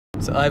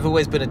So I've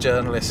always been a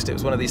journalist. It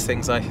was one of these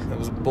things I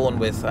was born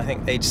with. I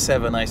think age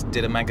 7 I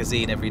did a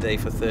magazine every day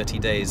for 30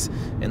 days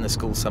in the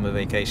school summer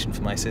vacation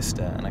for my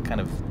sister, and I kind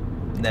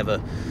of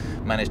never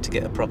managed to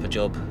get a proper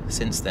job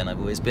since then. I've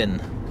always been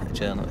a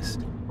journalist.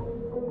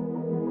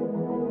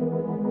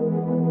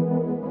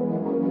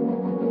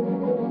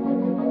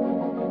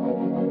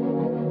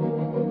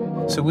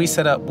 So we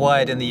set up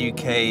Wired in the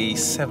UK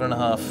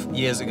 7.5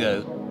 years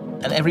ago.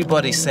 And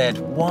everybody said,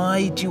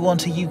 why do you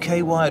want a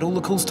UK Wired? All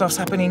the cool stuff's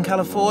happening in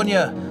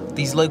California.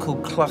 These local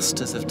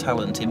clusters of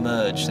talent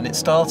emerged, and it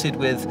started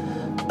with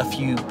a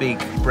few big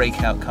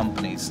breakout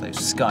companies. So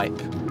Skype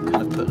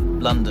kind of put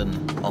London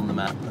on the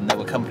map, and there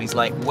were companies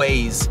like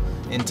Waze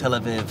in Tel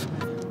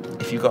Aviv.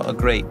 If you've got a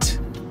great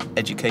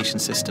education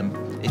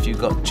system, if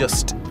you've got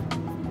just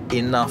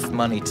enough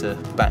money to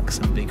back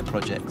some big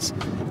projects,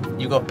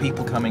 you've got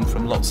people coming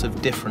from lots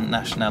of different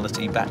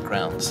nationality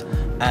backgrounds,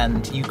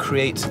 and you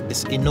create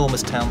this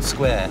enormous town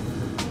square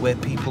where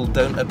people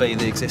don't obey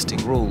the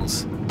existing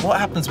rules. What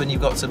happens when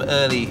you've got some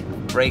early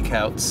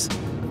breakouts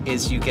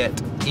is you get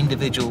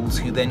individuals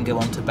who then go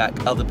on to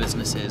back other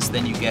businesses,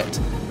 then you get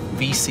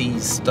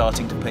VCs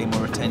starting to pay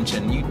more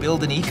attention, you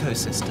build an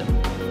ecosystem.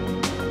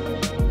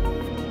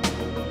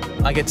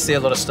 I get to see a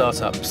lot of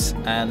startups,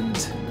 and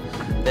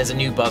there's a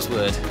new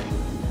buzzword.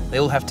 They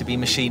all have to be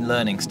machine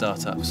learning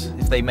startups.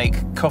 If they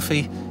make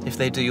coffee, if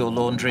they do your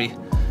laundry,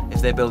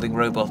 if they're building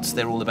robots,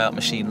 they're all about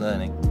machine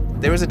learning.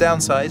 There is a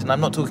downside, and I'm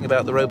not talking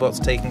about the robots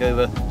taking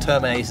over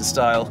Terminator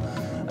style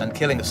and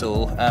killing us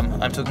all.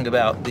 I'm talking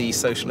about the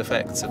social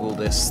effects of all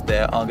this.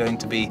 There are going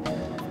to be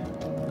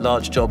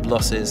large job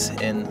losses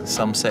in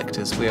some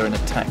sectors. We're in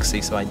a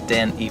taxi, so I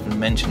daren't even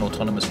mention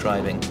autonomous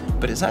driving.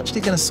 But it's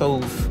actually going to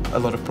solve a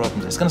lot of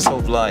problems. It's going to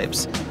solve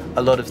lives.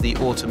 A lot of the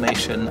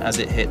automation as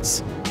it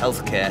hits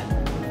healthcare,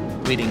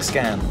 reading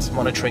scans,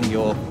 monitoring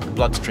your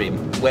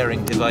bloodstream,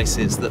 wearing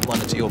devices that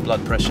monitor your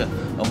blood pressure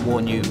and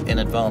warn you in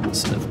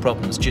advance of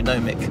problems,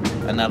 genomic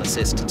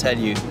analysis to tell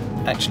you,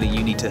 actually,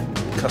 you need to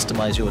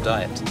customize your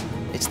diet.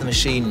 It's the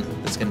machine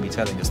that's going to be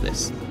telling us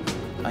this.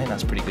 I think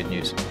that's pretty good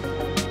news.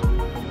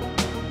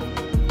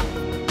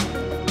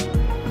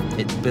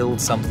 It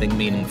builds something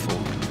meaningful.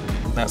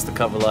 That's the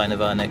cover line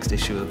of our next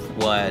issue of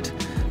Wired.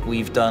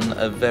 We've done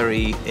a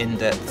very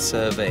in-depth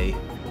survey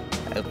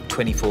of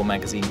 24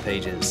 magazine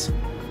pages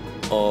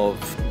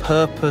of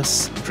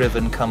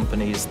purpose-driven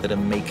companies that are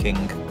making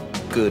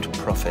good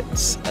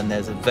profits. And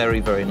there's a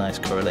very, very nice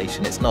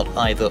correlation. It's not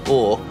either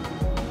or.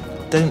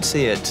 Don't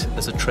see it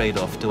as a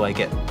trade-off. Do I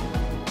get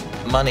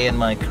money in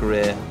my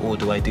career, or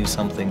do I do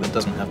something that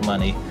doesn't have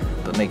money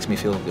but makes me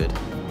feel good?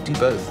 Do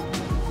both.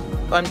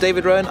 I'm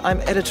David Rowan. I'm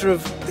editor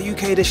of the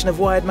UK edition of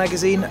Wired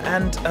magazine,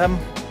 and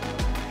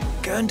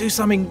go and do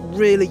something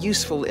really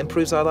useful that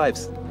improves our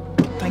lives.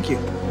 Thank you.